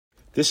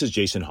This is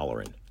Jason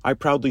Holleran. I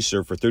proudly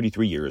served for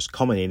 33 years,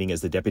 culminating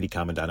as the Deputy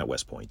Commandant at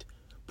West Point.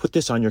 Put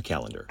this on your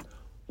calendar.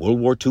 World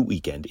War II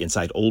weekend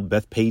inside Old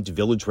Bethpage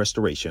Village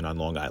Restoration on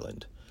Long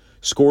Island.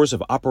 Scores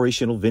of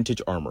operational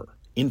vintage armor,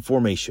 in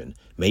formation,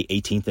 May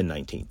 18th and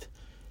 19th.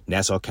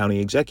 Nassau County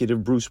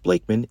Executive Bruce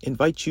Blakeman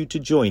invites you to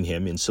join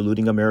him in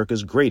saluting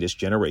America's greatest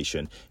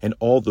generation and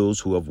all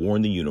those who have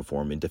worn the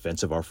uniform in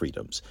defense of our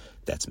freedoms.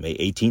 That's May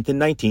 18th and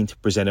 19th,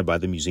 presented by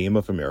the Museum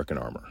of American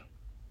Armor.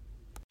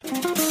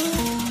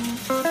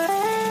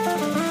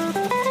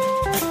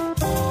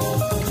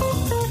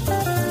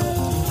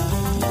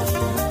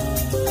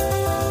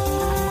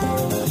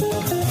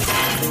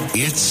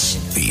 It's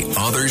The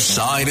Other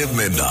Side of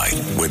Midnight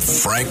with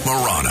Frank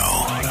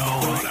Morano.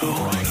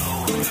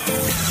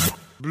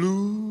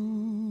 Blue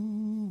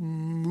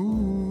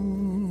moon,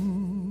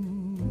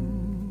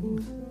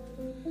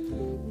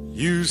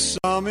 you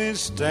saw me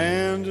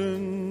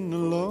standing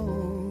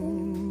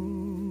alone,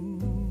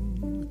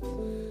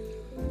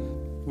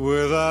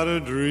 without a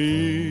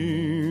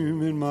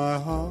dream in my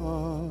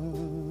heart,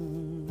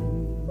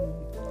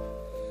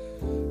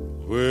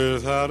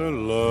 without a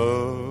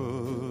love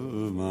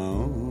of my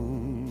own.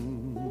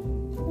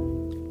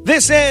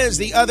 This is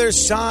The Other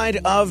Side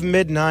of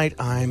Midnight.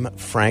 I'm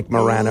Frank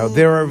Morano.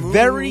 There are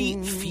very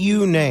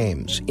few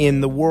names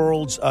in the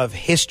worlds of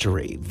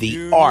history,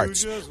 the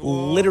arts,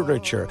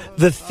 literature,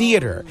 the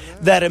theater,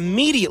 that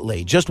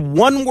immediately, just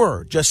one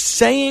word, just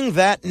saying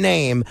that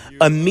name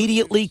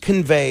immediately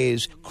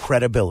conveys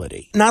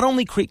credibility. Not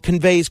only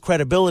conveys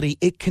credibility,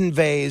 it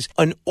conveys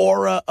an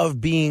aura of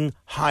being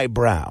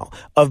highbrow,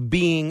 of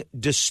being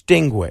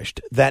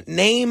distinguished. That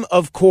name,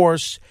 of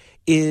course,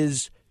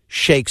 is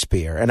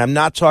Shakespeare. And I'm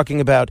not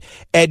talking about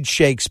Ed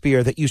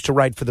Shakespeare that used to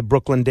write for the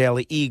Brooklyn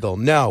Daily Eagle.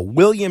 No,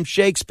 William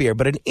Shakespeare.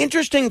 But an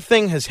interesting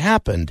thing has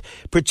happened,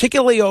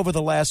 particularly over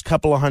the last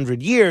couple of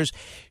hundred years.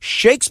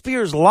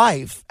 Shakespeare's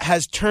life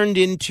has turned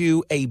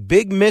into a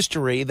big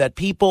mystery that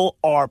people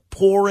are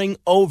poring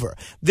over.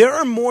 There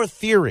are more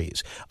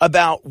theories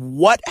about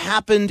what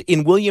happened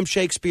in William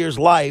Shakespeare's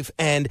life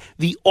and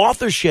the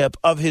authorship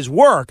of his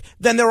work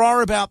than there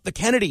are about the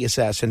Kennedy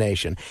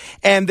assassination.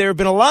 And there have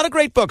been a lot of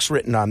great books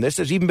written on this.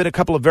 There's even been a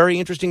couple of very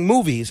interesting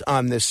movies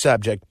on this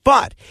subject.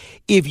 But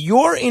if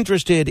you're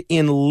interested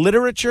in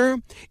literature,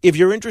 if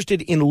you're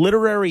interested in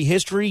literary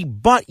history,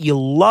 but you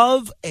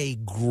love a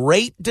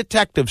great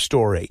detective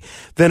story,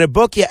 then a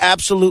book you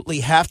absolutely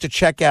have to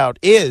check out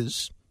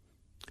is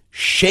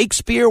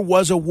Shakespeare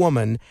Was a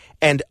Woman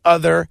and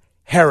Other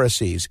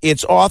Heresies.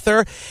 Its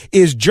author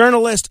is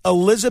journalist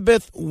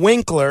Elizabeth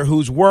Winkler,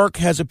 whose work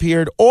has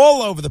appeared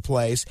all over the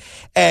place.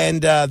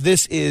 And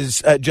this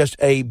is just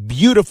a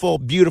beautiful,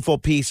 beautiful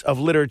piece of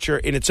literature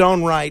in its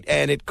own right.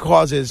 And it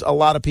causes a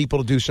lot of people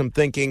to do some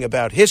thinking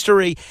about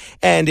history.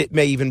 And it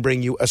may even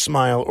bring you a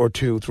smile or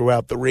two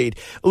throughout the read.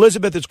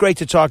 Elizabeth, it's great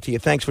to talk to you.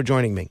 Thanks for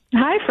joining me.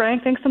 Hi,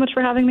 Frank. Thanks so much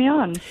for having me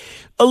on.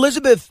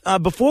 Elizabeth,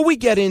 before we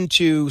get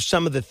into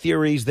some of the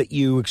theories that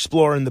you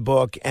explore in the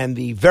book and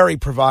the very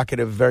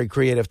provocative, very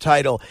creative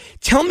title,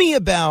 tell me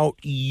about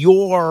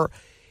your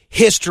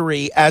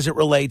history as it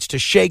relates to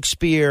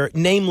Shakespeare,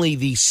 namely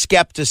the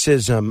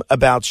skepticism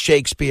about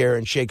Shakespeare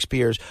and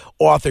Shakespeare's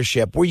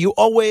authorship. Were you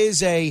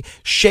always a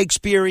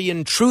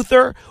Shakespearean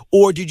truther,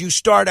 or did you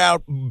start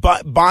out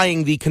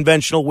buying the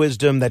conventional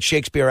wisdom that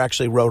Shakespeare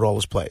actually wrote all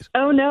his plays?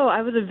 Oh, no.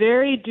 I was a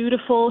very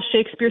dutiful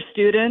Shakespeare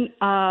student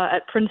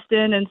at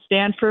Princeton and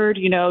Stanford,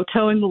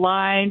 towing the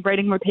line,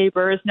 writing my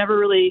papers, never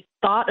really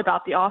thought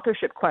about the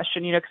authorship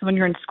question, because when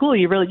you're in school,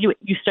 you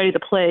study the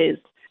plays.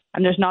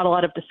 And there's not a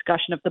lot of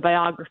discussion of the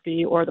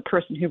biography or the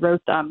person who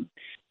wrote them.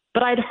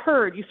 But I'd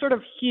heard, you sort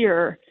of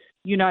hear,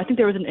 I think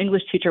there was an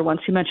English teacher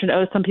once who mentioned,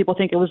 some people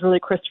think it was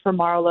really Christopher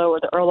Marlowe or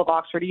the Earl of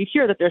Oxford. You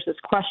hear that there's this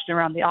question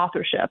around the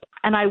authorship.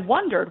 And I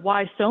wondered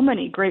why so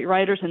many great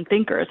writers and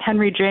thinkers,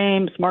 Henry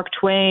James, Mark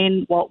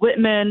Twain, Walt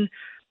Whitman,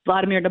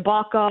 Vladimir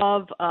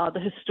Nabokov, the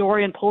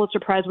historian, Pulitzer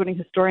Prize-winning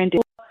historian,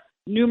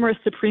 numerous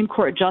Supreme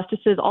Court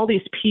justices, all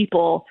these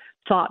people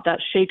thought that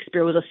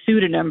Shakespeare was a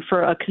pseudonym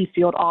for a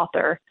concealed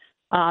author.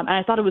 And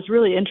I thought it was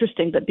really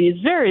interesting that these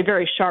very,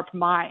 very sharp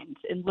minds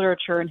in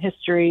literature and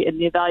history and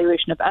the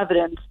evaluation of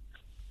evidence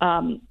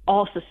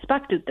all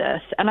suspected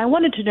this. And I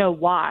wanted to know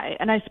why.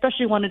 And I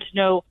especially wanted to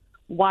know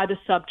why the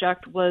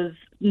subject was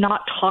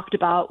not talked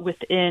about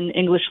within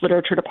English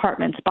literature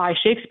departments by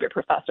Shakespeare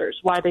professors,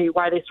 why they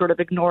sort of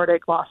ignored it,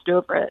 glossed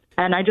over it.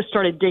 And I just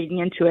started digging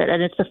into it.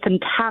 And it's a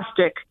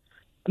fantastic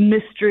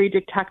mystery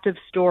detective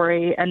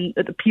story. And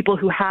the people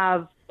who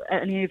have,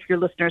 any of your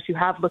listeners who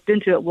have looked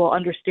into it will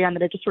understand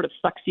that it just sort of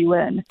sucks you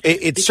in.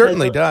 It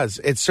certainly does.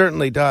 It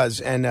certainly does.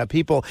 And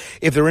people,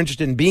 if they're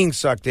interested in being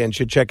sucked in,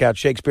 should check out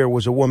Shakespeare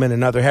Was a Woman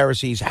and Other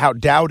Heresies, how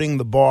doubting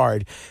the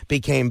bard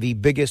became the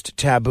biggest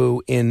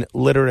taboo in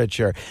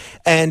literature.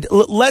 And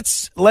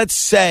let's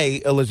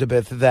say,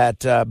 Elizabeth, that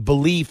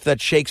belief that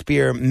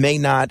Shakespeare may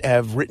not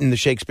have written the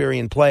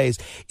Shakespearean plays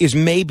is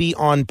maybe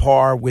on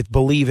par with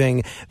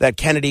believing that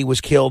Kennedy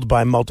was killed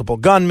by multiple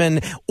gunmen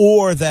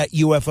or that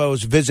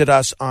UFOs visit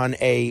us on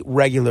a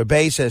regular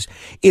basis.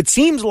 It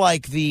seems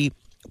like the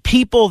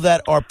people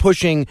that are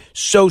pushing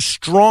so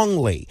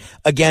strongly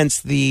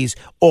against these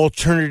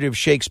alternative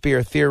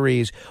Shakespeare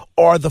theories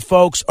are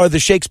the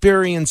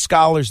Shakespearean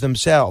scholars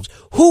themselves.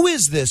 Who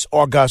is this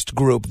august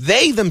group?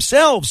 They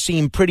themselves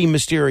seem pretty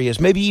mysterious,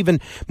 maybe even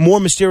more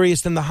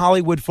mysterious than the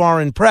Hollywood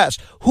foreign press.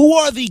 Who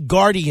are the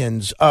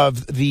guardians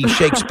of the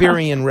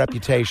Shakespearean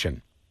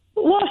reputation?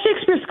 Well,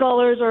 Shakespeare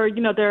scholars are,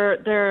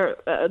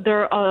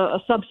 they're a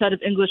subset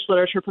of English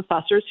literature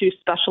professors who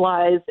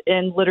specialize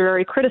in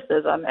literary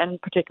criticism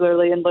and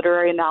particularly in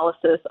literary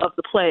analysis of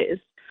the plays.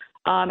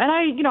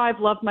 And I've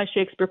loved my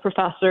Shakespeare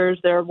professors.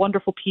 They're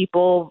wonderful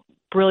people,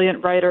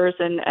 brilliant writers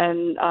and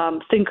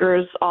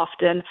thinkers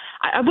often.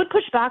 I would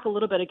push back a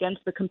little bit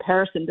against the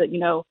comparison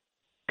that,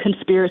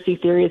 conspiracy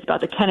theories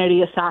about the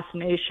Kennedy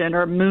assassination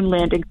or moon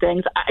landing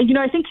things. I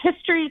think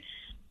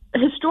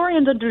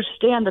historians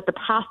understand that the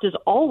past is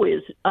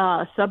always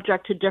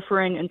subject to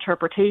differing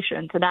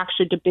interpretations and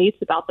actually debates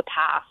about the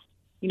past.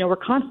 We're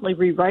constantly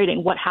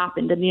rewriting what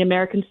happened in the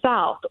American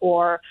South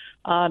or,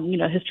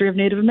 history of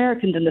Native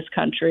Americans in this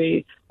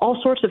country.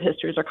 All sorts of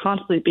histories are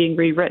constantly being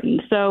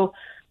rewritten. So,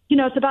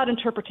 it's about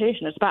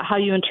interpretation. It's about how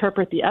you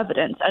interpret the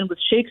evidence. And with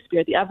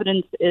Shakespeare, the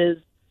evidence is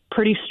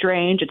pretty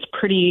strange. It's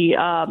pretty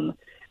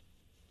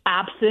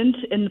absent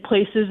in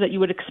places that you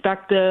would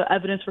expect the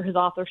evidence for his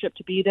authorship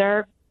to be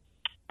there.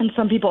 And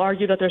some people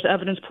argue that there's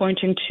evidence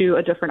pointing to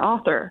a different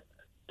author.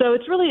 So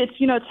it's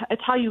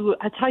how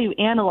you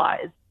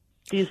analyze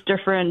these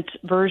different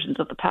versions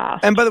of the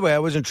past. And by the way, I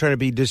wasn't trying to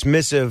be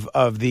dismissive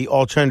of the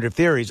alternative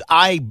theories.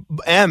 I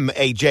am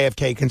a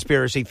JFK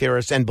conspiracy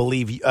theorist and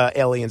believe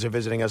aliens are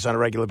visiting us on a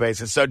regular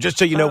basis. So just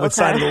so you know what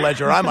side of the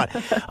ledger I'm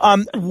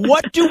on.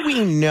 What do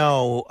we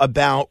know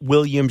about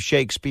William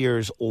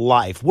Shakespeare's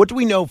life? What do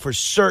we know for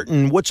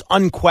certain? What's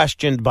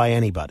unquestioned by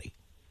anybody?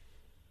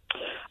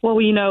 Well,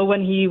 we know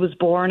when he was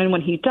born and when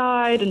he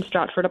died in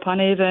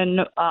Stratford-upon-Avon.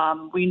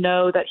 We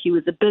know that he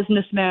was a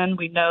businessman.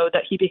 We know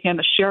that he became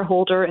a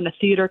shareholder in a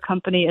theater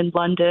company in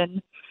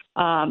London.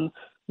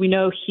 We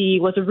know he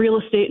was a real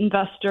estate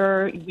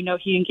investor. We know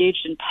he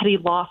engaged in petty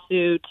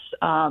lawsuits.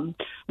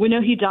 We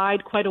know he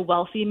died quite a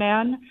wealthy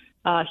man.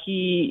 When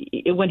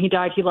he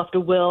died, he left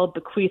a will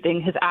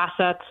bequeathing his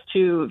assets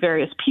to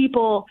various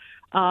people.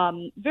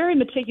 Very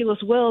meticulous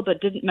will,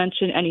 but didn't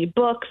mention any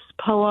books,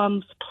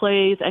 poems,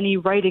 plays, any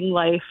writing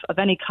life of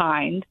any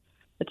kind.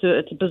 It's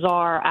a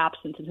bizarre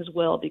absence in his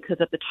will because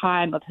at the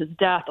time of his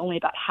death, only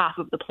about half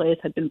of the plays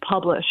had been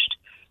published.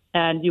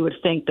 And you would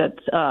think that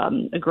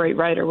a great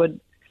writer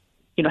would,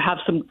 have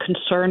some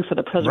concern for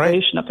the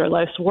preservation of their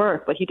life's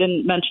work, but he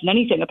didn't mention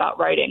anything about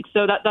writing.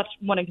 So that's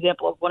one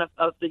example of one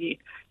of the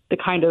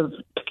kind of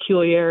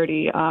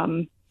peculiarity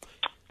in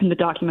the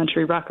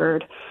documentary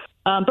record.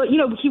 But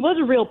he was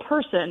a real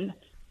person.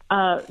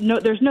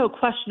 There's no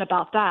question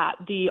about that.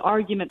 The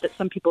argument that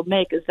some people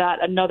make is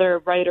that another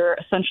writer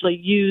essentially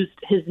used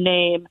his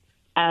name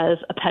as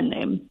a pen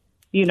name,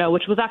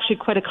 which was actually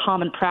quite a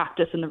common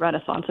practice in the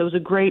Renaissance. It was a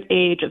great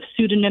age of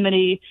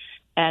pseudonymity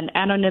and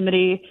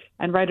anonymity,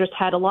 and writers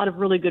had a lot of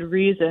really good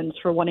reasons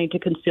for wanting to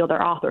conceal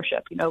their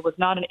authorship. It was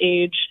not an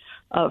age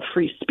of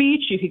free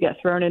speech. You could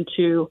get thrown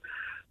into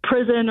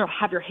prison or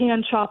have your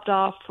hand chopped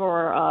off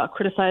for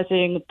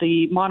criticizing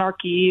the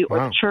monarchy or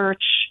the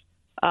church.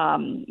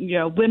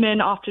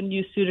 Women often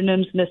use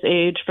pseudonyms in this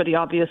age for the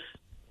obvious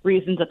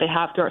reasons that they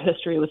have throughout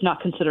history. It was not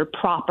considered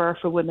proper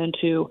for women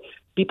to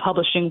be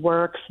publishing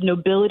works.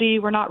 Nobility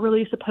were not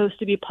really supposed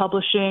to be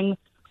publishing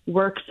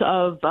works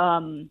of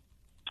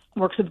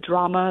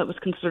drama. It was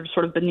considered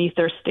sort of beneath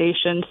their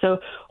station. So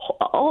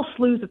all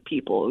slews of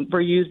people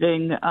were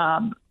using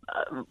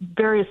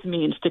various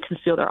means to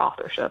conceal their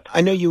authorship.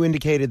 I know you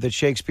indicated that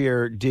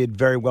Shakespeare did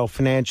very well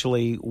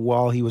financially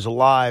while he was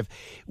alive.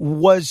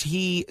 Was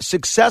he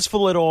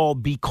successful at all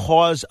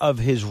because of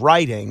his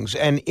writings?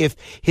 And if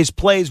his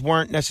plays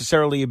weren't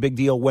necessarily a big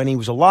deal when he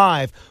was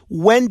alive,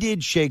 when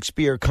did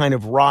Shakespeare kind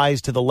of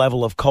rise to the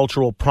level of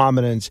cultural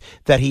prominence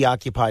that he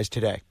occupies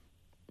today?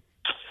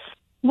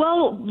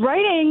 Well,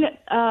 writing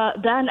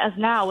then as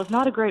now was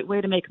not a great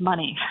way to make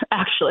money,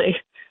 actually.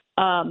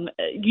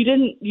 You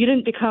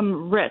didn't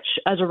become rich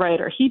as a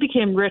writer. He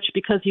became rich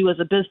because he was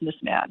a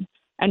businessman,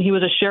 and he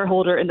was a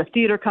shareholder in the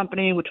theater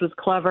company, which was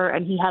clever,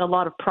 and he had a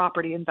lot of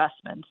property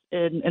investments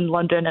in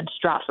London and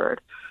Stratford.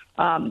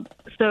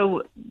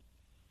 So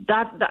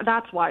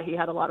that's why he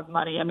had a lot of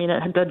money. I mean,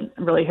 it didn't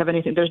really have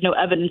anything. There's no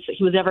evidence that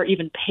he was ever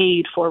even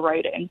paid for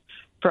writing.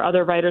 For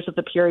other writers of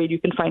the period, you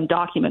can find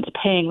documents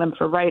paying them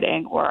for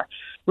writing or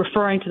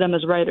referring to them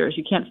as writers.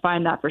 You can't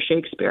find that for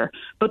Shakespeare.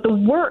 But the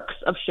works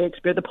of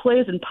Shakespeare, the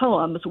plays and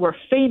poems, were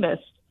famous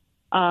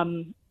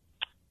in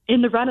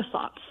the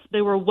Renaissance. They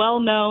were well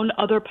known.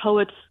 Other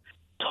poets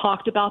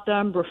talked about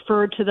them,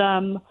 referred to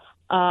them.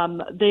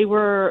 They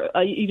were,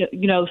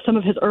 some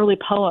of his early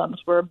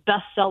poems were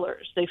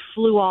bestsellers. They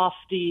flew off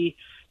the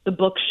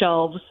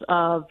bookshelves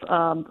of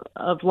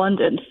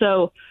London.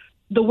 So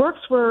the works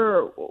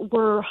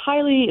were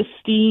highly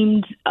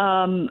esteemed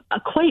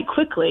quite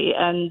quickly,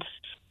 and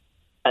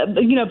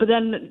but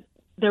then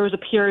there was a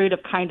period of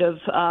kind of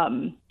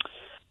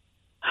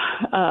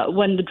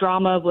when the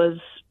drama was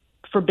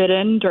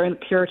forbidden during the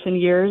Puritan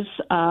years,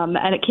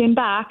 and it came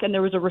back, and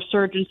there was a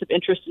resurgence of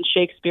interest in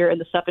Shakespeare in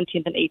the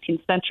 17th and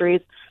 18th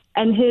centuries,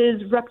 and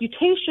his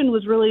reputation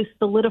was really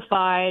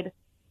solidified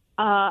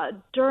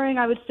during,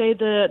 I would say,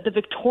 the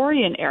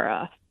Victorian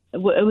era.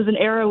 It was an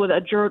era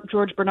that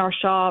George Bernard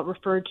Shaw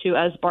referred to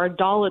as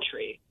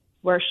bardolatry,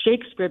 where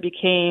Shakespeare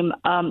became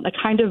a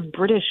kind of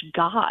British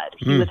god.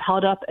 He was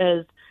held up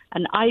as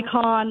an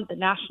icon, the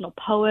national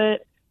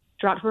poet.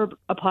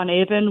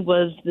 Stratford-upon-Avon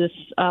was this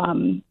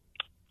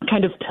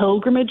kind of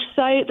pilgrimage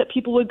site that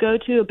people would go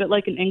to, a bit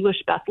like an English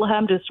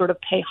Bethlehem, to sort of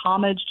pay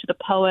homage to the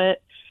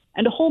poet.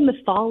 And a whole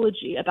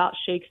mythology about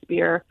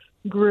Shakespeare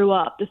grew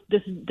up.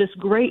 This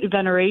great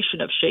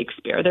veneration of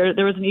Shakespeare.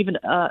 There was even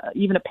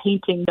a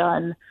painting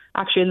done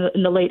actually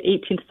in the late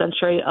 18th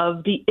century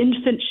of the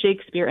infant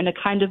Shakespeare in a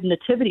kind of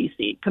nativity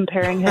scene,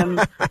 comparing him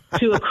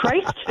to a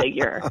Christ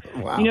figure.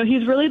 Wow.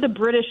 He's really the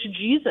British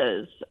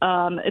Jesus.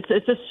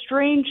 It's a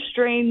strange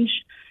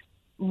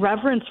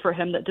reverence for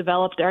him that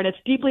developed there, and it's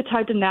deeply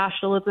tied to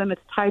nationalism.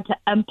 It's tied to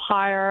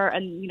empire,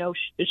 and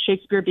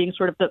Shakespeare being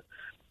sort of the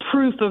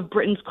proof of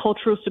Britain's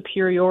cultural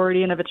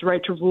superiority and of its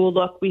right to rule.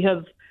 Look, we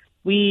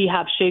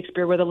have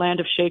Shakespeare. We're the land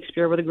of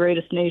Shakespeare. We're the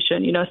greatest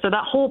nation. So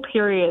that whole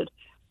period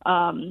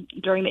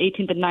during the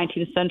 18th and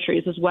 19th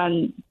centuries is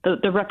when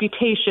the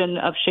reputation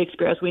of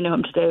Shakespeare as we know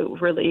him today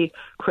really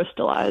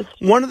crystallized.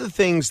 One of the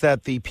things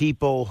that the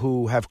people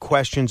who have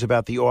questions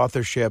about the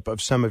authorship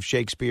of some of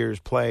Shakespeare's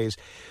plays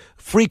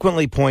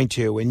frequently point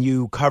to, and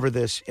you cover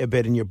this a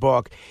bit in your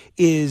book,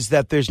 is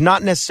that there's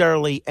not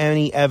necessarily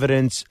any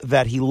evidence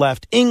that he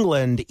left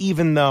England,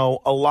 even though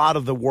a lot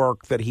of the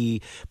work that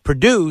he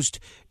produced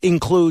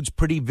includes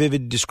pretty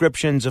vivid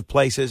descriptions of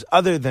places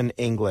other than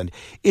England.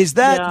 Is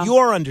that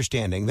your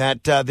understanding,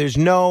 that there's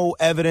no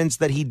evidence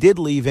that he did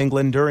leave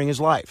England during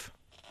his life?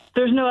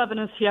 There's no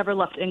evidence he ever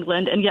left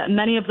England, and yet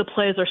many of the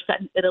plays are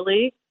set in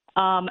Italy.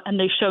 And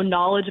they show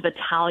knowledge of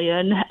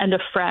Italian and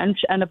of French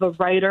and of a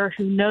writer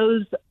who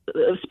knows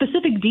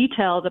specific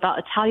details about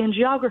Italian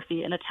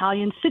geography and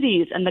Italian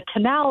cities and the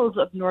canals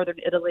of northern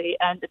Italy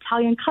and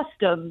Italian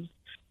customs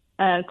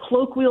and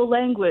colloquial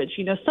language.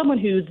 Someone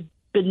who's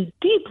been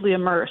deeply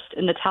immersed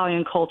in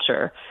Italian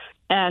culture.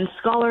 And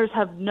scholars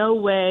have no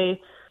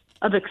way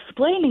of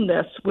explaining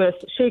this with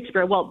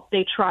Shakespeare. Well,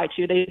 they try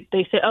to.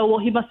 They say, oh, well,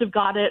 he must have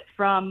got it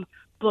from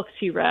books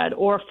he read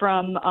or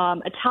from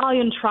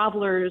Italian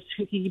travelers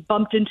who he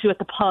bumped into at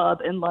the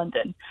pub in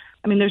London.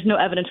 I mean, there's no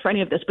evidence for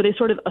any of this, but they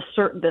sort of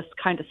assert this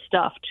kind of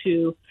stuff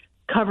to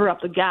cover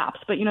up the gaps.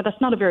 But, that's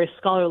not a very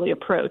scholarly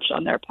approach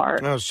on their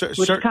part, which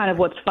is kind of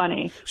what's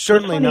funny.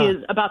 Certainly what's funny not.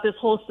 Is about this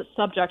whole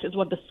subject is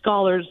when the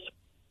scholars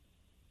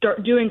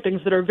start doing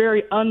things that are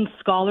very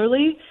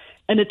unscholarly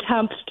and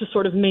attempt to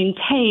sort of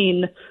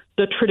maintain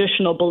the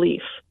traditional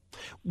belief.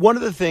 One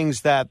of the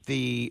things that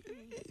the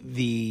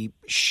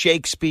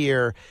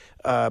Shakespeare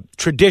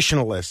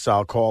traditionalists,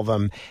 I'll call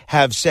them,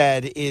 have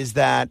said is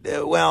that,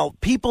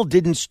 people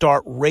didn't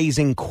start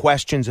raising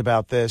questions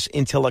about this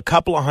until a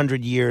couple of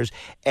hundred years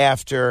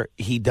after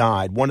he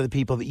died. One of the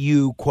people that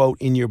you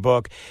quote in your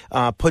book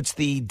puts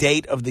the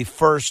date of the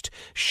first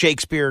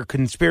Shakespeare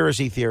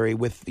conspiracy theory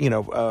with,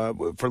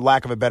 for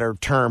lack of a better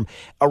term,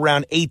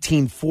 around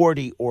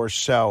 1840 or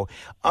so.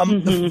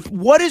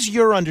 What is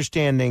your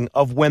understanding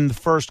of when the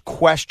first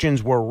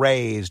questions were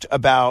raised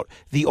about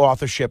the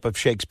authorship of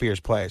Shakespeare's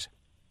plays?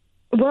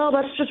 Well,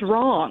 that's just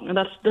wrong. And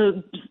that's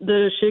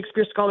the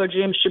Shakespeare scholar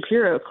James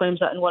Shapiro claims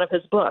that in one of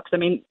his books. I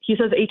mean, he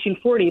says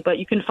 1840, but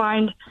you can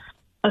find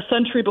a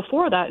century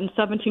before that in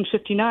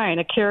 1759,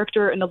 a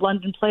character in the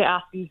London play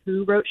asking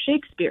who wrote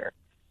Shakespeare.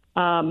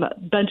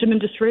 Benjamin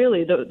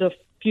Disraeli, the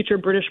future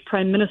British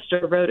Prime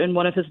Minister, wrote in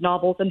one of his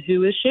novels, and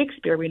who is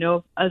Shakespeare? We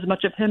know as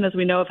much of him as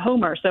we know of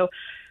Homer. So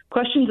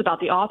questions about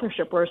the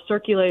authorship were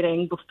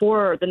circulating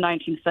before the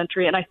 19th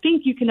century, and I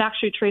think you can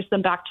actually trace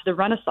them back to the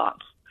Renaissance.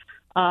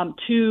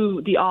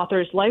 To the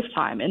author's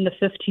lifetime. In the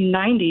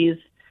 1590s,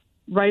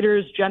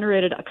 writers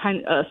generated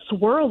a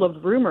swirl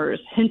of rumors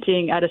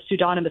hinting at a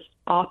pseudonymous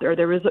author.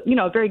 There was,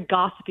 a very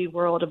gossipy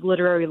world of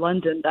literary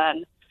London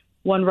then.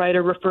 One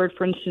writer referred,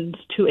 for instance,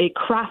 to a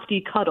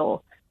crafty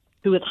Cuddle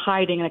who was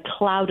hiding in a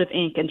cloud of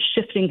ink and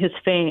shifting his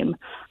fame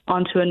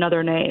onto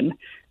another name.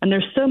 And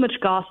there's so much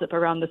gossip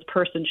around this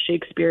person,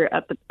 Shakespeare,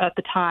 at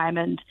the time,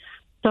 and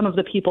some of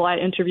the people I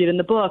interviewed in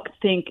the book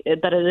think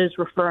that it is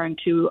referring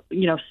to,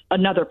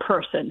 another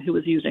person who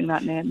was using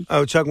that name.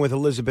 Oh, talking with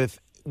Elizabeth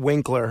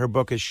Winkler. Her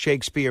book is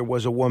Shakespeare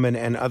Was a Woman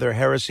and Other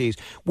Heresies.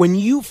 When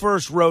you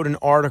first wrote an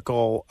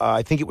article,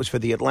 I think it was for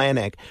The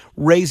Atlantic,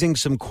 raising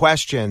some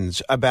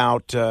questions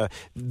about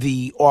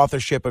the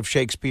authorship of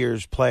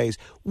Shakespeare's plays,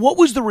 what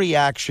was the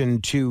reaction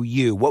to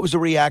you? What was the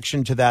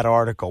reaction to that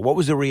article? What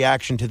was the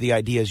reaction to the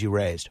ideas you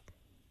raised?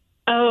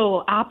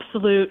 Oh,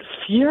 absolute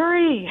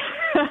fury.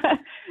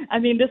 I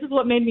mean, this is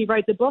what made me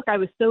write the book. I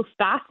was so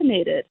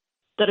fascinated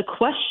that a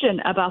question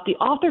about the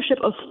authorship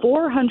of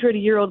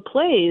 400-year-old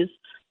plays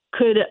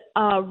could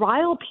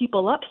rile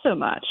people up so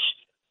much.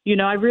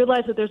 I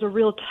realized that there's a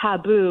real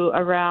taboo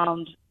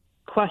around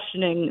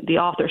questioning the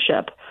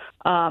authorship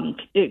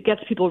It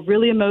gets people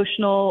really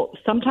emotional,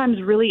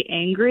 sometimes really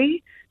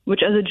angry,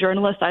 which as a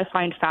journalist I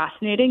find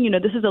fascinating.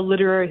 This is a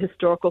literary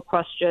historical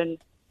question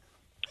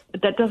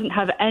that doesn't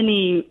have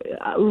any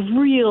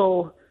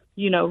real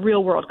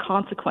world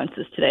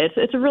consequences today.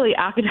 It's a really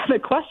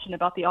academic question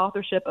about the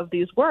authorship of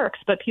these works,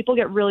 but people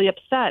get really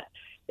upset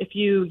if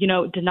you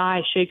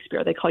deny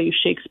Shakespeare. They call you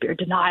Shakespeare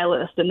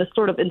denialist, and this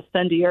sort of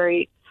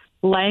incendiary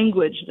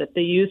language that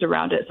they use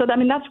around it. So,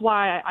 that's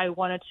why I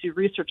wanted to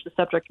research the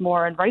subject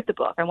more and write the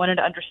book. I wanted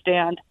to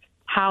understand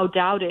how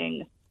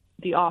doubting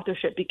the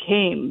authorship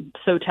became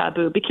so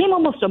taboo, became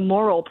almost a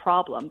moral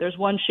problem. There's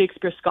one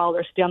Shakespeare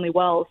scholar, Stanley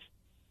Wells,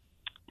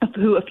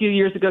 who a few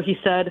years ago he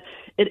said,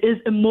 "It is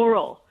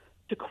immoral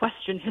to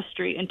question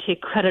history and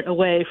take credit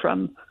away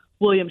from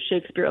William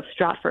Shakespeare of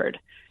Stratford."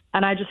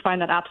 And I just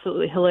find that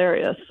absolutely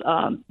hilarious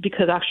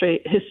because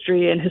actually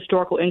history and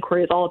historical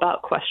inquiry is all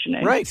about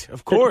questioning. Right,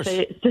 of course. To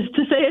say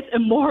it's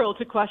immoral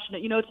to question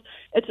it,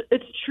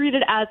 it's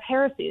treated as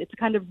heresy. It's a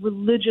kind of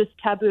religious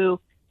taboo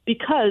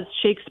because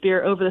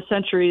Shakespeare over the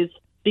centuries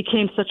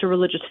became such a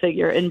religious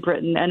figure in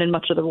Britain and in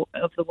much of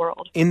the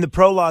world. In the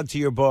prologue to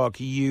your book,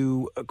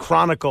 you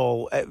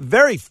chronicle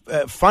very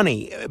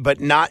funny, but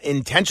not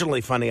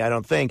intentionally funny, I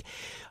don't think,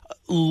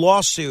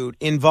 lawsuit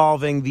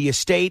involving the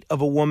estate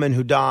of a woman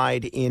who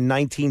died in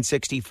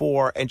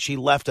 1964, and she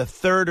left a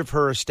third of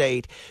her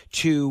estate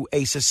to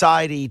a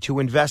society to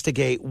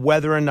investigate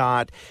whether or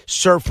not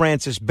Sir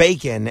Francis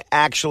Bacon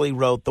actually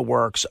wrote the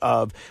works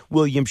of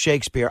William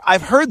Shakespeare.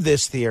 I've heard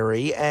this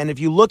theory, and if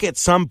you look at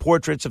some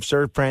portraits of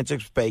Sir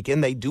Francis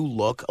Bacon, they do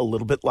look a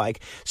little bit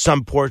like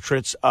some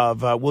portraits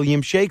of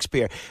William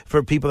Shakespeare.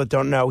 For people that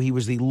don't know, he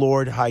was the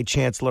Lord High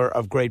Chancellor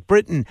of Great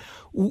Britain.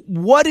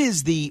 What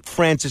is the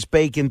Francis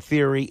Bacon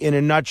theory in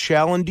a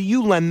nutshell, and do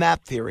you lend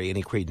that theory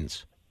any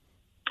credence?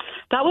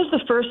 That was the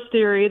first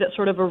theory that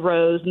sort of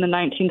arose in the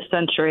 19th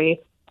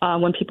century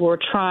when people were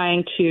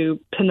trying to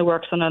pin the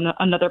works on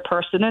another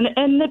person.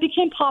 And it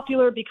became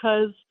popular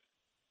because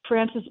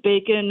Francis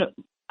Bacon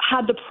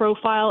had the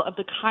profile of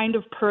the kind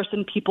of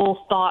person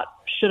people thought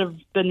should have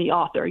been the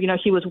author.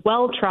 He was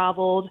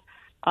well-traveled,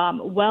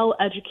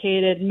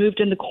 well-educated,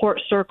 moved in the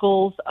court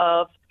circles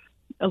of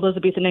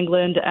Elizabethan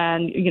England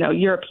and,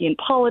 European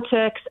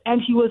politics,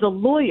 and he was a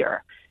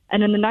lawyer.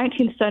 And in the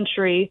 19th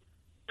century,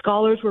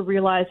 scholars were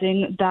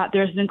realizing that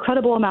there's an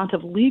incredible amount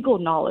of legal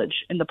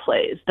knowledge in the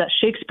plays, that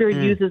Shakespeare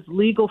uses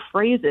legal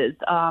phrases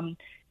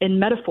in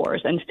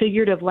metaphors and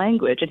figurative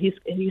language, and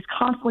he's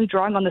constantly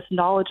drawing on this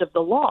knowledge of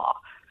the law.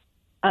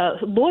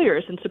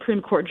 Lawyers and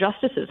Supreme Court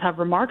justices have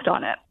remarked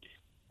on it.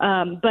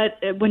 But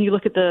when you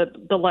look at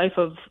the life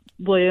of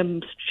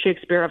William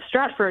Shakespeare of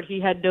Stratford, he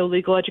had no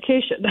legal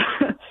education.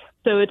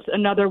 So it's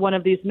another one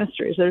of these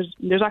mysteries.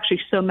 There's actually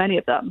so many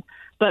of them.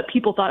 But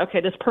people thought, okay,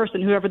 this person,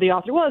 whoever the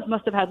author was,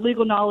 must have had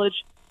legal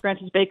knowledge.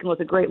 Francis Bacon was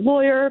a great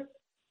lawyer.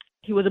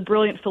 He was a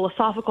brilliant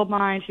philosophical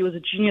mind. He was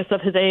a genius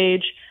of his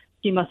age.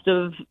 He must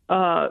have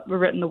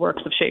written the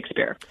works of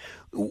Shakespeare.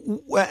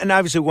 And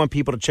obviously we want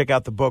people to check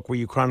out the book where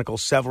you chronicle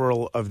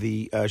several of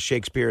the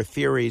Shakespeare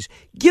theories.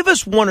 Give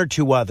us one or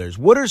two others.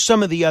 What are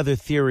some of the other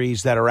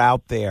theories that are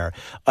out there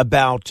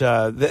about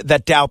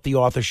that doubt the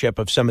authorship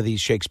of some of these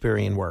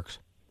Shakespearean works?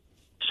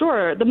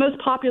 Sure. The most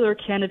popular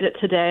candidate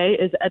today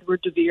is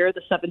Edward de Vere,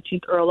 the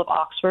 17th Earl of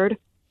Oxford.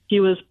 He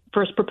was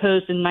first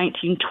proposed in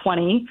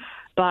 1920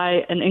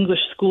 by an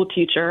English school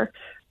teacher.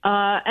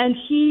 And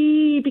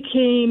he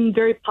became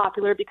very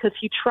popular because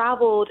he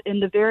traveled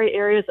in the very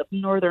areas of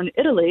northern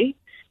Italy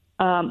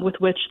with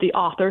which the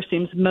author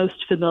seems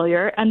most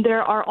familiar. And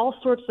there are all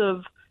sorts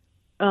of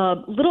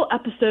little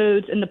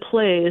episodes in the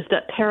plays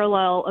that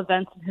parallel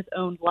events in his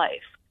own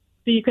life.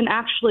 So you can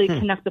actually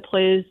connect the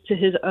plays to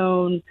his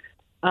own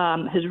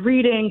his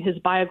reading, his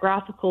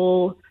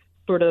biographical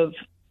sort of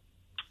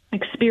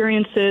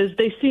experiences.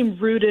 They seem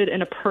rooted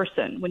in a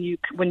person when you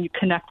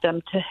connect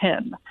them to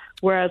him.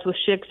 Whereas with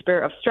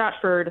Shakespeare of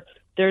Stratford,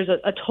 there's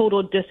a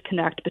total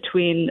disconnect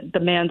between the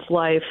man's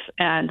life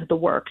and the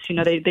works.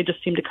 They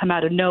just seem to come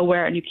out of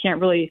nowhere, and you can't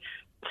really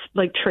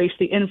trace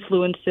the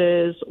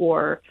influences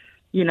or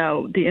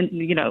where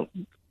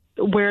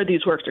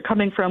these works are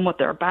coming from, what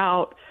they're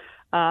about.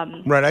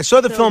 Right. I saw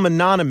the film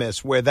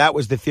Anonymous, where that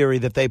was the theory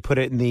that they put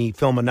it in the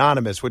film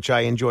Anonymous, which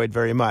I enjoyed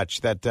very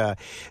much,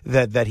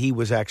 that he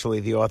was actually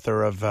the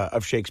author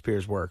of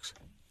Shakespeare's works.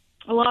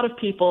 A lot of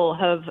people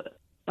have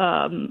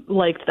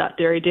liked that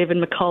theory. David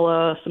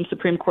McCullough, some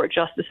Supreme Court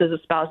justices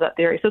espouse that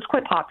theory, so it's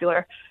quite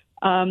popular.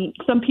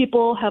 Some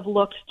people have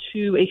looked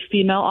to a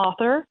female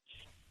author,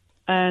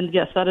 and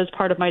yes, that is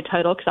part of my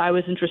title because I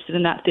was interested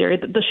in that theory.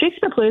 The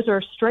Shakespeare plays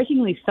are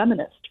strikingly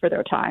feminist for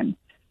their time.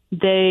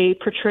 They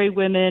portray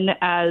women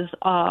as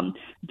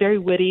very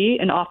witty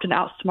and often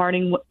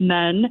outsmarting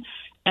men,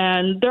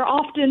 and they're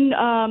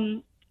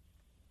often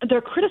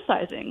they're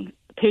criticizing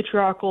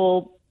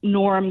patriarchal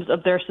norms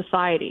of their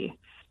society.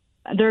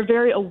 They're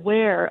very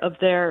aware of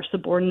their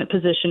subordinate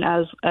position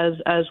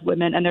as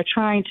women, and they're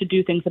trying to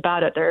do things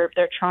about it.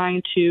 They're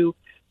trying to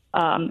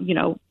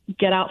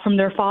get out from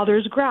their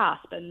father's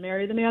grasp and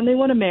marry the man they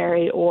want to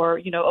marry, or,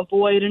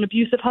 avoid an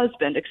abusive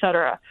husband,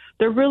 etc.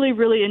 They're really,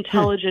 really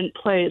intelligent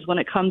plays when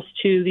it comes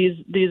to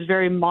these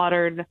very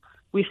modern,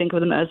 we think of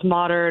them as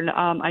modern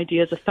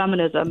ideas of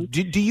feminism.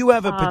 Do you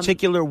have a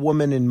particular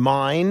woman in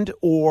mind,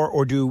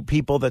 or do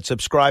people that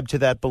subscribe to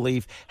that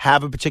belief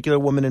have a particular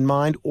woman in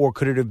mind, or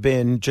could it have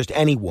been just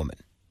any woman?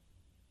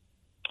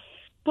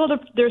 Well,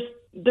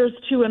 there's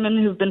two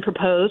women who've been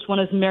proposed. One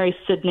is Mary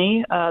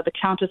Sidney, the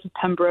Countess of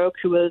Pembroke,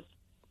 who was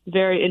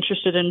very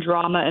interested in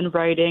drama and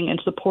writing and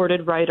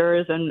supported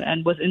writers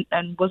and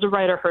was a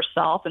writer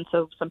herself. And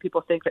so some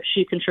people think that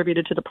she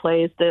contributed to the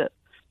plays. The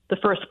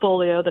first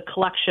folio, the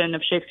collection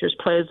of Shakespeare's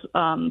plays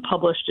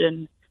published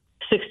in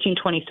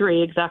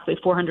 1623, exactly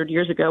 400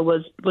 years ago,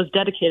 was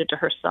dedicated to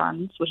her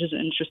sons, which is an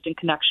interesting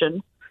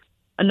connection.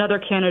 Another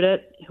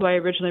candidate who I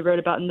originally wrote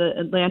about in the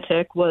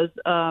Atlantic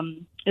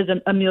is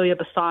Amelia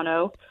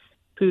Bassano,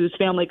 whose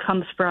family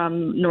comes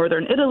from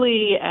northern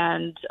Italy,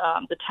 and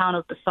the town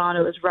of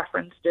Bassano is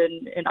referenced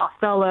in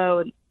Othello,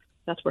 and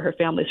that's where her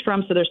family's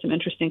from, so there's some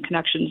interesting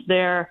connections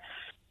there.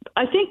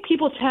 I think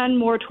people tend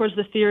more towards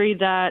the theory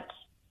that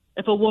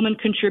if a woman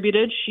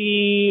contributed,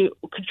 she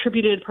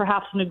contributed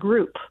perhaps in a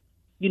group,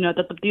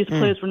 that these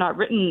plays were not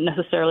written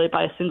necessarily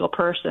by a single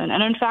person.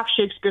 And in fact,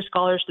 Shakespeare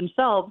scholars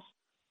themselves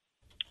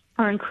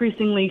are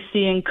increasingly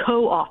seeing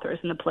co-authors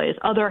in the plays,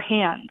 other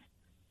hands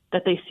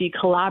that they see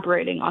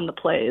collaborating on the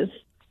plays,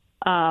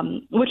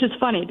 which is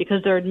funny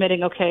because they're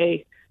admitting,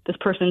 okay, this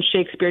person,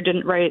 Shakespeare,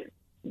 didn't write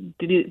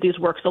these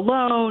works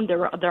alone.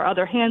 There are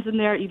other hands in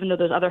there, even though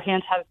those other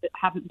hands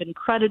haven't been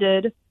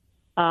credited.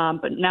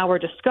 But now we're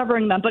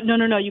discovering them. But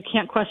no, you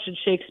can't question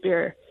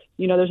Shakespeare.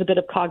 There's a bit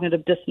of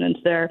cognitive dissonance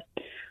there.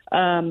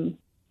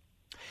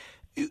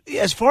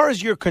 As far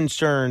as you're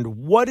concerned,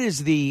 what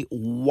is the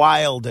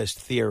wildest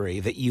theory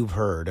that you've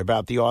heard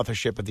about the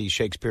authorship of these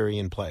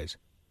Shakespearean plays?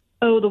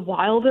 Oh, the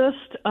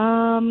wildest?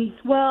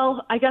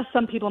 Well, I guess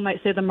some people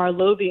might say the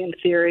Marlowean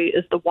theory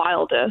is the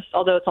wildest,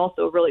 although it's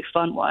also a really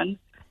fun one.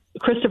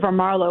 Christopher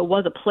Marlowe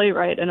was a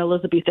playwright in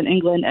Elizabethan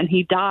England, and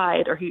he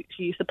died, or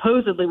he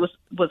supposedly was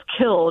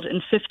killed in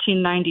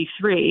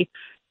 1593,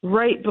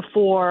 right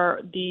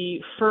before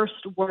the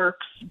first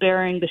works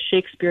bearing the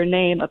Shakespeare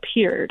name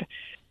appeared.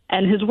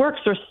 And his works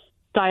are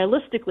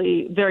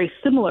stylistically very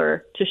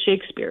similar to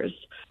Shakespeare's,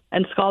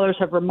 and scholars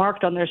have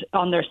remarked on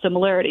their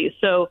similarities.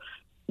 So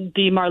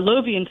the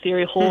Marlowean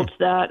theory holds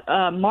that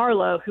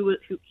Marlowe,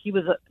 he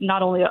was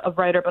not only a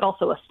writer but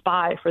also a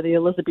spy for the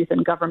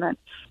Elizabethan government.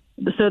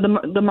 So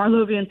the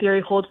Marlowean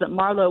theory holds that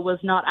Marlowe was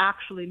not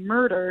actually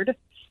murdered,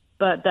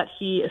 but that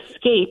he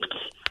escaped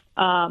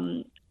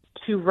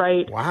to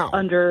write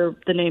under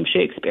the name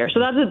Shakespeare. So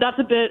that's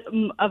a bit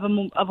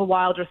of a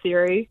wilder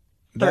theory,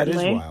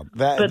 certainly. That is wild.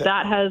 But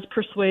that has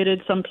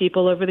persuaded some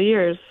people over the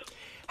years.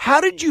 How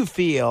did you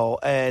feel,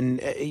 and,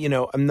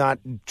 I'm not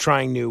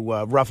trying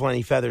to ruffle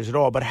any feathers at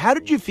all, but how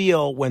did you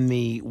feel when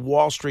the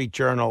Wall Street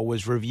Journal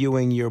was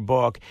reviewing your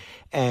book,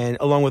 and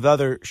along with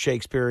other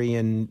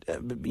Shakespearean,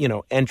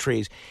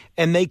 entries,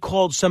 and they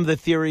called some of the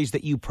theories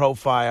that you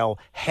profile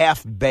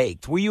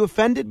half-baked? Were you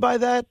offended by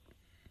that?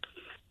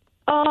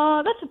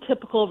 That's a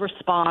typical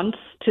response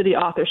to the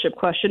authorship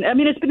question. I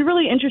mean, it's been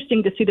really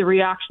interesting to see the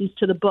reactions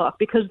to the book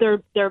because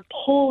they're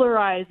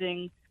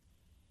polarizing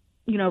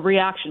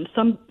reactions.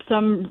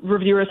 Some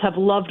reviewers have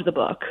loved the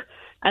book,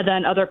 and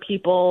then other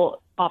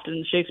people,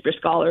 often Shakespeare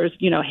scholars,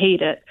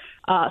 hate it.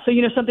 So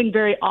something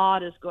very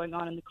odd is going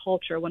on in the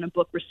culture when a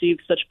book receives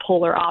such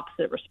polar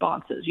opposite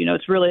responses.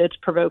 It's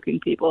provoking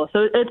people.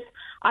 So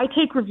I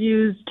take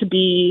reviews to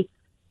be,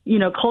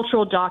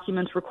 cultural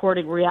documents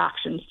recording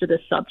reactions to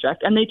this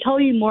subject, and they tell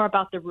you more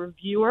about the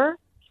reviewer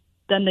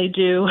than they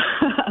do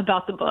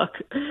about the book.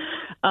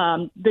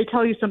 They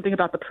tell you something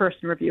about the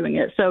person reviewing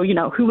it. So,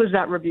 who was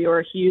that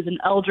reviewer? He's an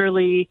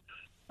elderly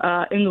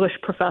English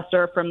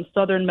professor from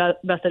Southern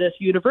Methodist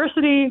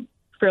University,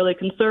 fairly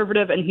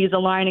conservative, and he's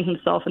aligning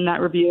himself in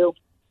that review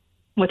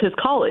with his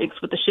colleagues,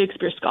 with the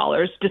Shakespeare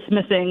scholars,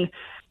 dismissing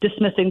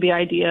the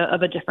idea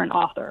of a different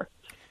author.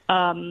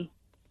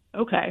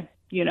 Okay,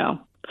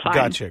 fine.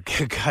 Gotcha.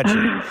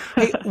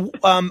 Hey,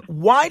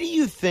 why do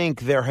you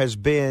think there has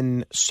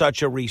been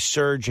such a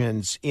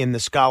resurgence in the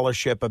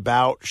scholarship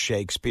about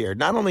Shakespeare?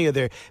 Not only are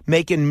they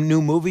making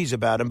new movies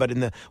about him, but in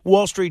the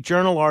Wall Street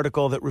Journal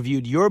article that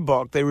reviewed your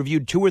book, they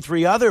reviewed 2 or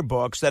 3 other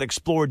books that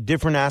explored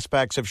different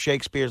aspects of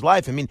Shakespeare's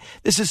life. I mean,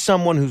 this is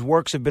someone whose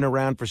works have been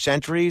around for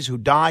centuries, who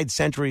died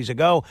centuries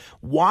ago.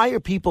 Why are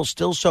people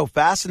still so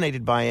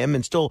fascinated by him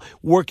and still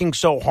working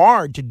so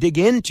hard to dig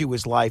into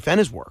his life and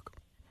his work?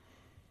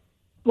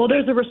 Well,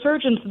 there's a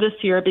resurgence this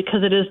year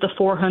because it is the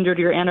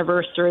 400-year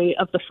anniversary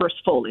of the first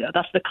folio.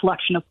 That's the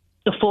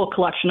full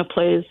collection of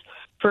plays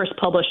first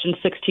published in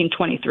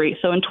 1623.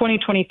 So in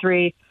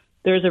 2023,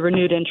 there's a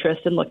renewed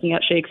interest in looking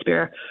at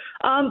Shakespeare.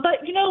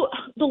 But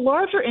the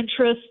larger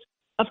interest,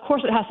 of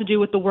course, it has to do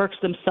with the works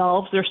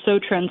themselves. They're so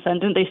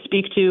transcendent. They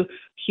speak to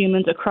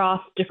humans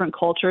across different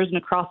cultures and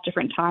across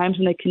different times,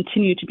 and they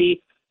continue to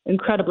be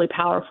incredibly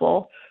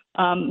powerful.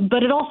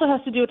 But it also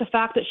has to do with the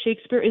fact that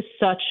Shakespeare is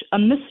such a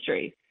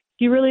mystery.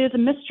 he really is a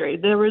mystery.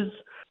 There was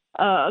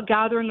a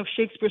gathering of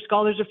Shakespeare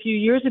scholars a few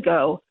years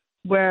ago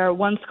where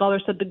one scholar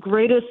said the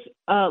greatest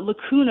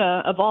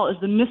lacuna of all is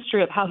the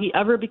mystery of how he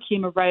ever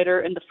became a writer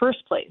in the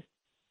first place,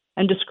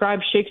 and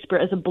described Shakespeare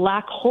as a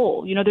black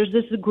hole. You know, there's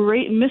this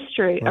great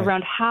mystery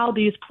around how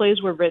these plays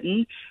were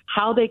written,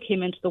 how they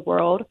came into the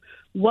world,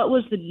 what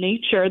was the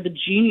nature, the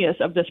genius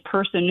of this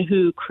person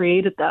who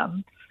created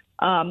them.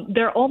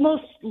 They're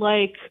almost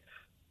like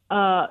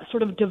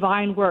sort of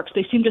divine works.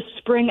 They seem to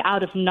spring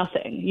out of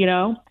nothing, you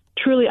know,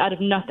 truly out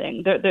of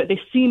nothing. They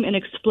seem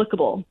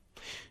inexplicable.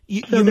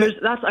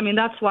 That's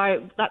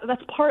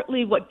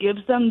partly what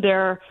gives them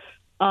their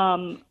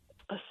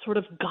a sort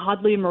of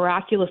godly,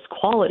 miraculous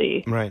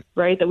quality, right?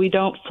 That we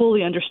don't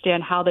fully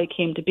understand how they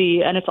came to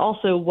be. And it's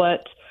also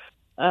what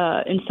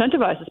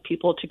incentivizes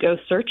people to go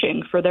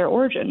searching for their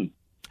origin.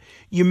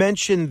 You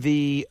mentioned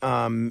the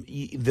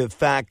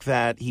fact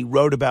that he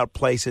wrote about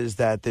places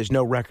that there's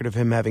no record of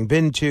him having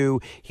been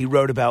to. He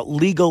wrote about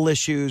legal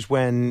issues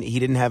when he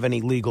didn't have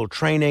any legal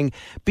training.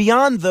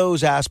 Beyond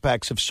those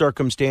aspects of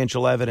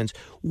circumstantial evidence,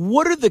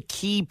 what are the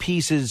key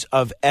pieces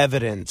of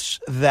evidence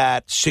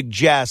that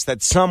suggest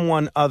that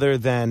someone other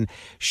than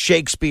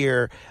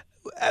Shakespeare,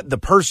 the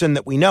person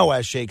that we know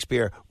as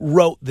Shakespeare,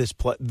 wrote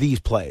these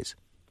plays?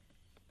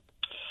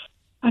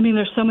 I mean,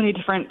 there's so many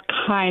different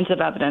kinds of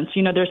evidence.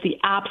 You know, there's the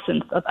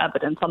absence of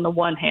evidence on the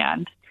one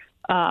hand,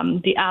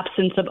 the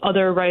absence of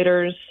other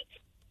writers,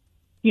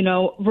 you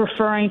know,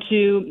 referring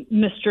to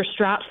Mr.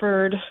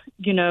 Stratford,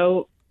 you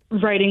know,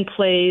 writing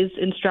plays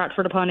in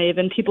Stratford upon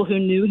Avon. People who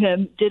knew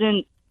him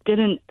didn't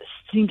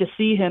seem to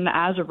see him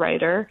as a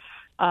writer.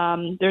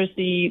 There's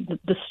the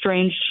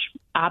strange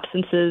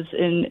absences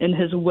in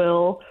his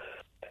will.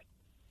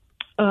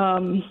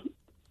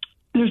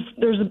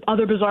 There's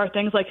other bizarre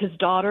things like his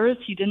daughters.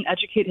 He didn't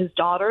educate his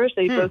daughters.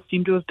 They both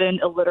seem to have been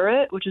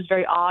illiterate, which is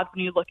very odd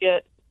when you look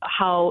at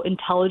how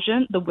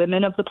intelligent the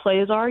women of the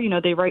plays are. You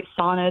know, they write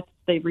sonnets,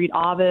 they read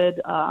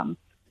Ovid,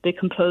 they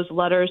compose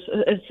letters.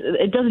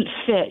 It doesn't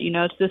fit. You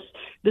know, it's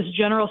this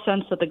general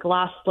sense that the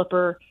glass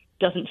slipper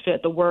doesn't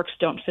fit, the works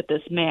don't fit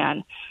this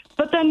man.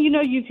 But then, you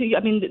know, you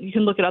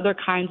can look at other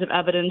kinds of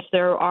evidence.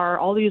 There are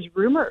all these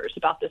rumors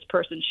about this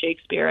person,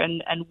 Shakespeare,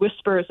 and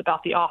whispers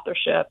about the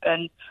authorship.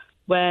 And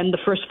when the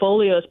first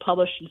folio is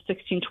published in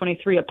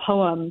 1623, a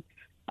poem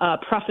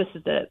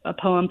prefaces it, a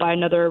poem by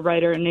another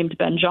writer named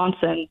Ben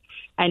Jonson.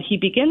 And he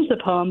begins the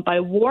poem by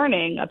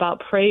warning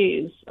about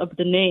praise of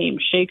the name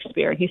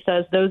Shakespeare. And he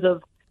says, those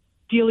of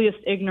filious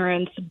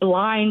ignorance,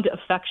 blind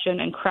affection,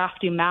 and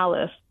crafty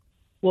malice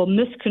will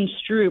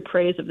misconstrue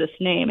praise of this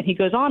name. And he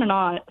goes on and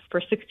on for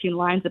 16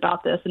 lines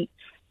about this. And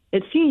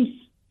it seems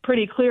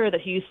pretty clear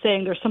that he's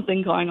saying there's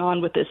something going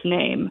on with this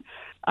name.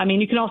 I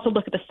mean, you can also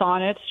look at the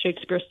sonnets,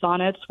 Shakespeare's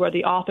sonnets, where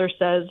the author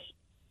says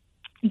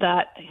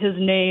that his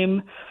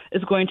name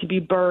is going to be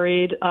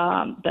buried,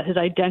 that his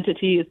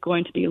identity is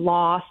going to be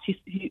lost.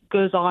 He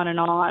goes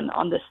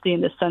on this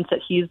theme, this sense that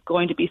he's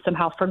going to be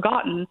somehow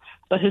forgotten,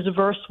 but his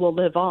verse will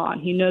live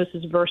on. He knows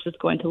his verse is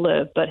going to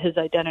live, but his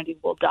identity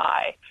will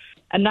die.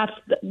 And that's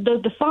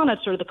the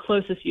sonnets are the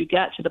closest you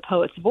get to the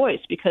poet's voice,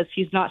 because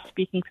he's not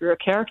speaking through a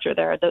character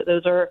there.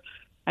 Those are,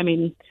 I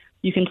mean,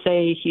 you can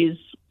say he's,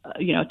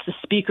 it's the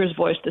speaker's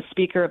voice, the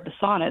speaker of the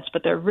sonnets,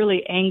 but they're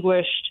really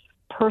anguished,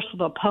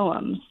 personal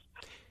poems.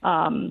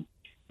 And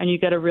you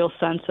get a real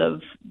sense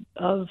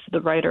of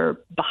the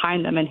writer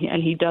behind them. And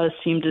he does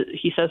seem to,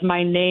 he says,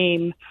 my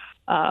name,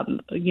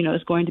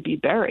 is going to be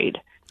buried.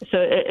 So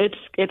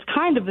it's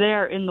kind of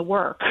there in the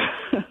work.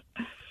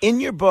 In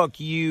your book,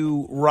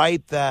 you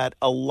write that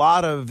a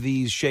lot of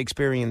these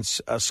Shakespearean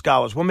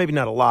scholars, well, maybe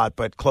not a lot,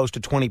 but close to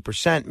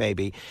 20%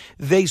 maybe,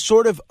 they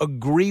sort of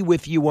agree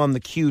with you on the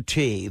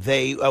QT.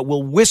 They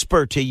will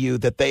whisper to you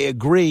that they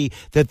agree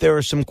that there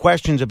are some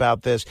questions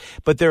about this,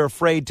 but they're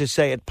afraid to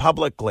say it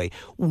publicly.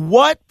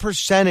 What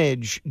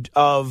percentage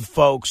of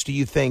folks do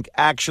you think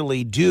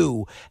actually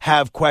do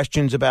have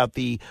questions about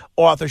the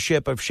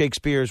authorship of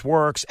Shakespeare's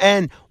works?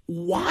 And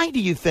why do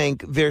you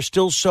think they're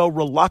still so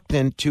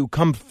reluctant to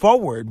come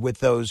forward with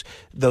those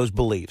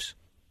beliefs?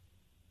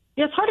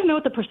 Yeah, it's hard to know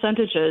what the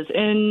percentage is.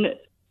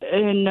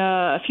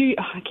 I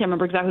can't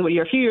remember exactly what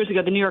year, a few years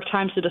ago, the New York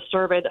Times did a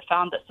survey that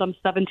found that some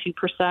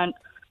 17%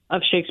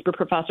 of Shakespeare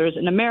professors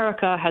in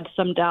America had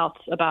some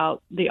doubts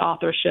about the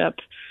authorship.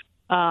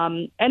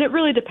 And it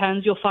really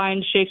depends. You'll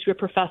find Shakespeare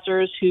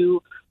professors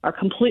who are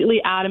completely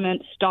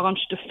adamant, staunch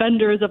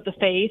defenders of the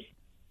faith,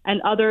 and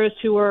others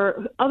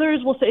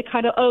will say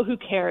kind of, oh, who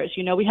cares?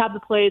 We have the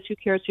plays, who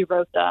cares who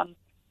wrote them?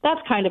 That's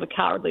kind of a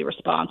cowardly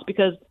response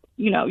because,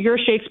 you're a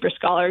Shakespeare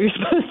scholar. You're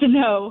supposed to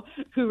know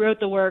who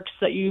wrote the works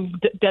that you've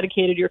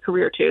dedicated your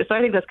career to. So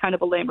I think that's kind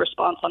of a lame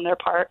response on their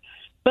part.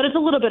 But it's a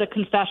little bit of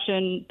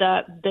confession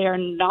that they're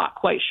not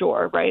quite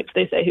sure, right?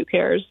 They say, who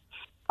cares?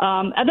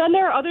 And then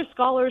there are other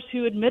scholars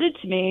who admitted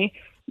to me,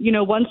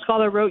 one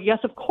scholar wrote, yes,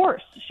 of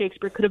course,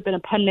 Shakespeare could have been a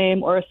pen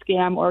name or a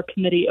scam or a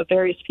committee of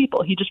various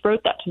people. He just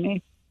wrote that to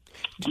me.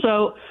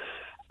 So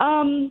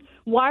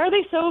Why are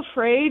they so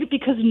afraid?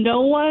 Because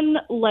no one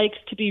likes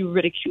to be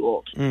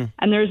ridiculed.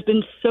 And there's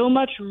been so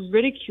much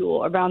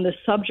ridicule around this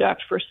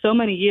subject for so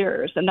many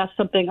years. And that's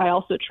something I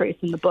also trace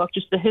in the book,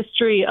 just the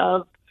history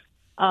of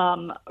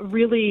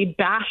really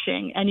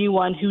bashing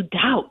anyone who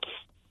doubts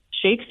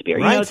Shakespeare.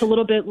 Right. You know, it's a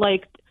little bit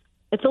like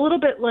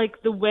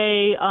the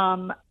way,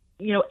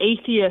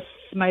 atheists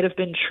might have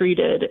been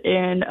treated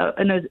in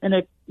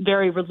a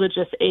very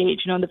religious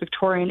age, in the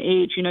Victorian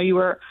age. You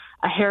were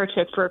a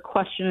heretic for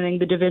questioning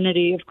the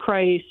divinity of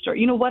Christ, or,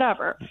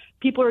 whatever.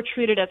 People are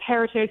treated as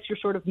heretics. You're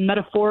sort of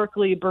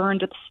metaphorically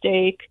burned at the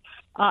stake.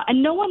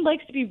 And no one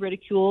likes to be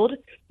ridiculed.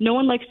 No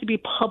one likes to be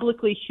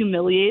publicly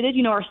humiliated.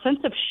 Our sense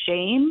of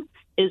shame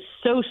is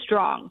so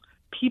strong.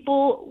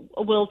 People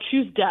will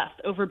choose death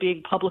over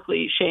being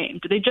publicly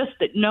shamed.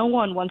 That no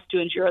one wants to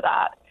endure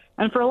that.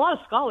 And for a lot of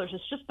scholars,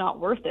 it's just not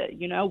worth it.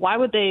 Why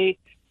would they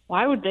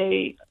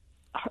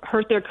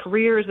hurt their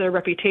careers, their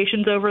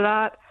reputations over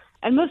that?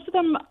 And most of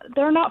them,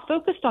 they're not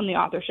focused on the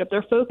authorship.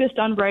 They're focused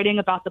on writing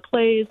about the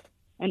plays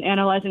and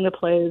analyzing the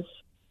plays.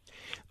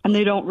 And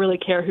they don't really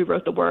care who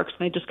wrote the works.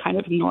 And they just kind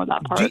of ignore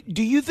that part.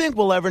 Do you think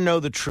we'll ever know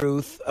the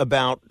truth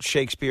about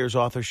Shakespeare's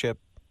authorship?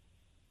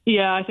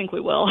 Yeah, I think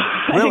we will. Really?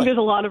 I think there's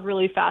a lot of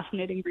really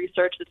fascinating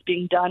research that's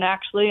being done,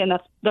 actually. And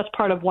that's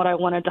part of what I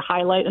wanted to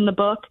highlight in the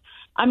book.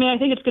 I mean, I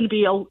think it's going to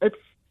be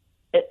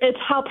it's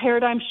how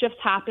paradigm shifts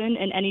happen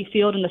in any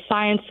field, in the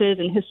sciences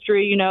and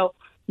history.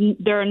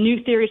 There are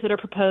new theories that are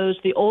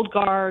proposed. The old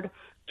guard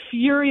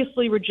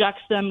furiously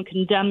rejects them,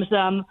 condemns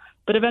them,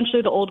 but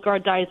eventually the old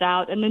guard dies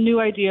out, and the new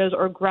ideas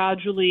are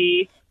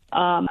gradually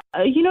they're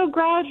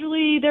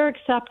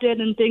accepted,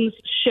 and things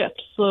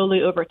shift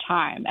slowly over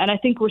time. And I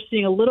think we're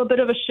seeing a little bit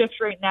of a shift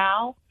right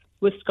now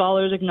with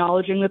scholars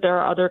acknowledging that there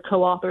are other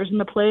co-authors in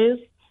the plays,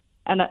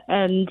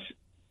 and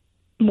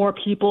more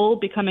people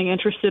becoming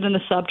interested in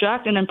the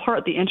subject. And in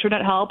part, the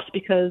internet helps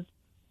because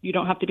you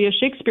don't have to be a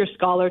Shakespeare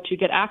scholar to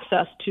get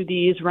access to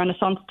these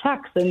Renaissance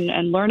texts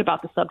and learn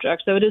about the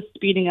subject. So it is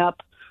speeding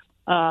up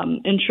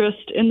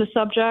interest in the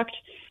subject.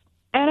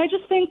 And I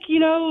just think,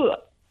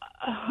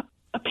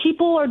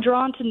 people are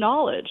drawn to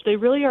knowledge. They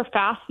really are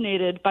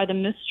fascinated by the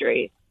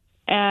mystery.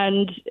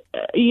 And,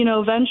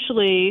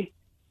 eventually,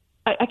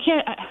 I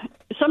can't,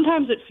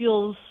 sometimes it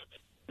feels,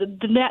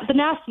 the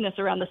nastiness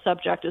around the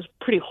subject is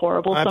pretty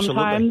horrible.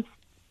 Absolutely. Sometimes.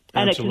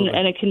 And Absolutely.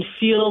 it can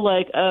feel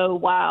like, oh,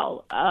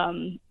 wow,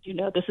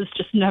 this is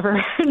just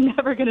never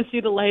going to see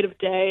the light of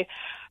day.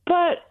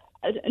 But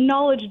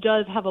knowledge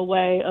does have a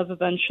way of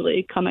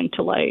eventually coming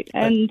to light.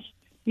 And,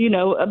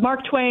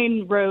 Mark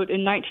Twain wrote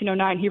in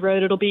 1909, he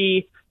wrote, it'll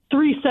be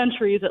 3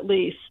 centuries at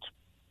least.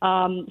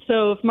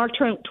 So if Mark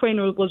Twain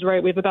was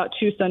right, we have about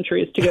 2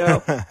 centuries to go.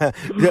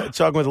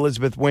 Talking with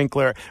Elizabeth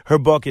Winkler. Her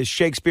book is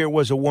Shakespeare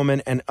Was a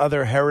Woman and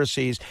Other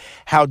Heresies,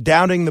 How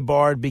Doubting the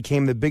Bard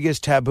Became the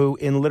Biggest Taboo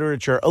in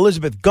Literature.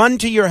 Elizabeth, gun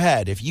to your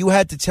head, if you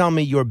had to tell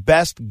me your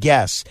best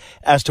guess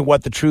as to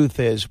what the truth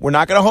is, we're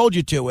not going to hold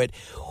you to it,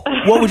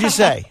 what would you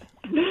say?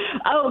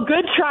 Oh,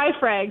 good try,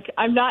 Frank.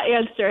 I'm not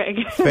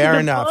answering. Fair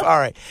enough. All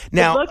right.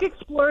 Now, the book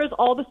explores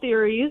all the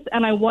theories,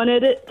 and I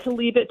wanted it to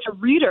leave it to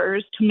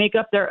readers to make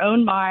up their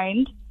own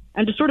mind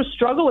and to sort of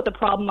struggle with the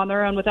problem on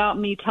their own without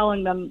me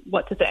telling them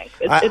what to think.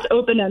 It's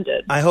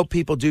open-ended. I hope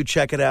people do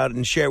check it out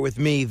and share with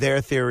me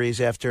their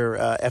theories after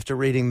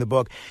reading the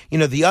book.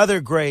 The other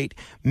great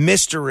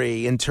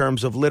mystery in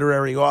terms of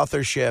literary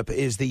authorship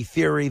is the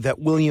theory that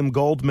William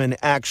Goldman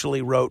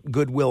actually wrote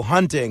Good Will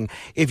Hunting.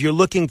 If you're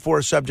looking for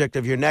a subject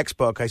of your next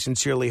book, I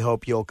sincerely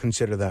hope you'll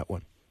consider that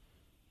one.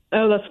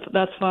 Oh,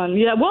 that's fun.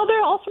 Yeah, well, there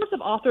are all sorts of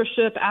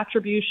authorship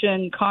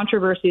attribution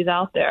controversies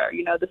out there.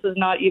 This is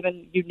not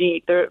even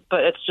unique, but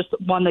it's just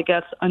one that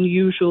gets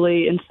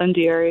unusually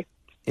incendiary.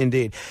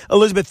 Indeed.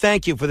 Elizabeth,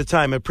 thank you for the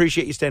time. I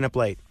appreciate you staying up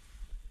late.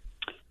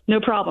 No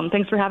problem.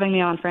 Thanks for having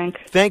me on, Frank.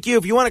 Thank you.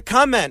 If you want to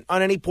comment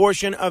on any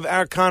portion of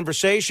our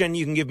conversation,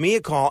 you can give me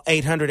a call,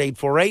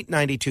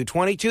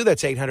 800-848-9222.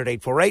 That's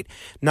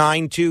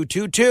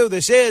 800-848-9222.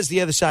 This is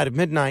The Other Side of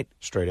Midnight.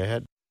 Straight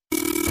ahead.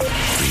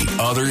 The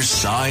Other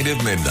Side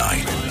of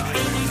Midnight.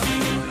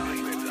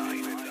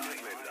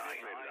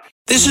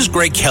 This is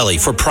Greg Kelly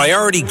for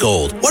Priority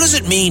Gold. What does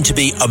it mean to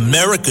be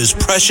America's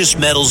precious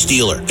metals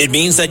dealer? It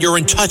means that you're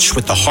in touch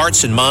with the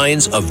hearts and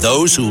minds of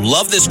those who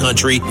love this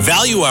country,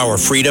 value our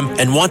freedom,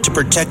 and want to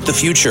protect the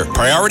future.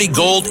 Priority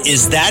Gold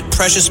is that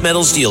precious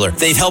metals dealer.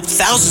 They've helped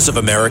thousands of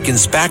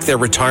Americans back their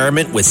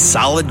retirement with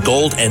solid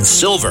gold and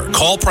silver.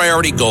 Call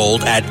Priority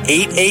Gold at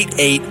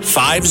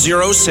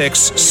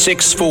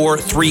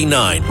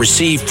 888-506-6439.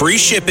 Receive free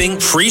shipping,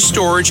 free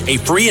storage, a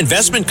free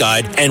investment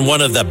guide, and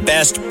one of the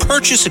best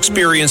purchase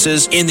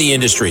experiences in the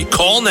industry.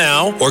 Call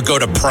now or go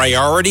to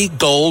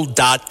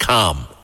PriorityGold.com.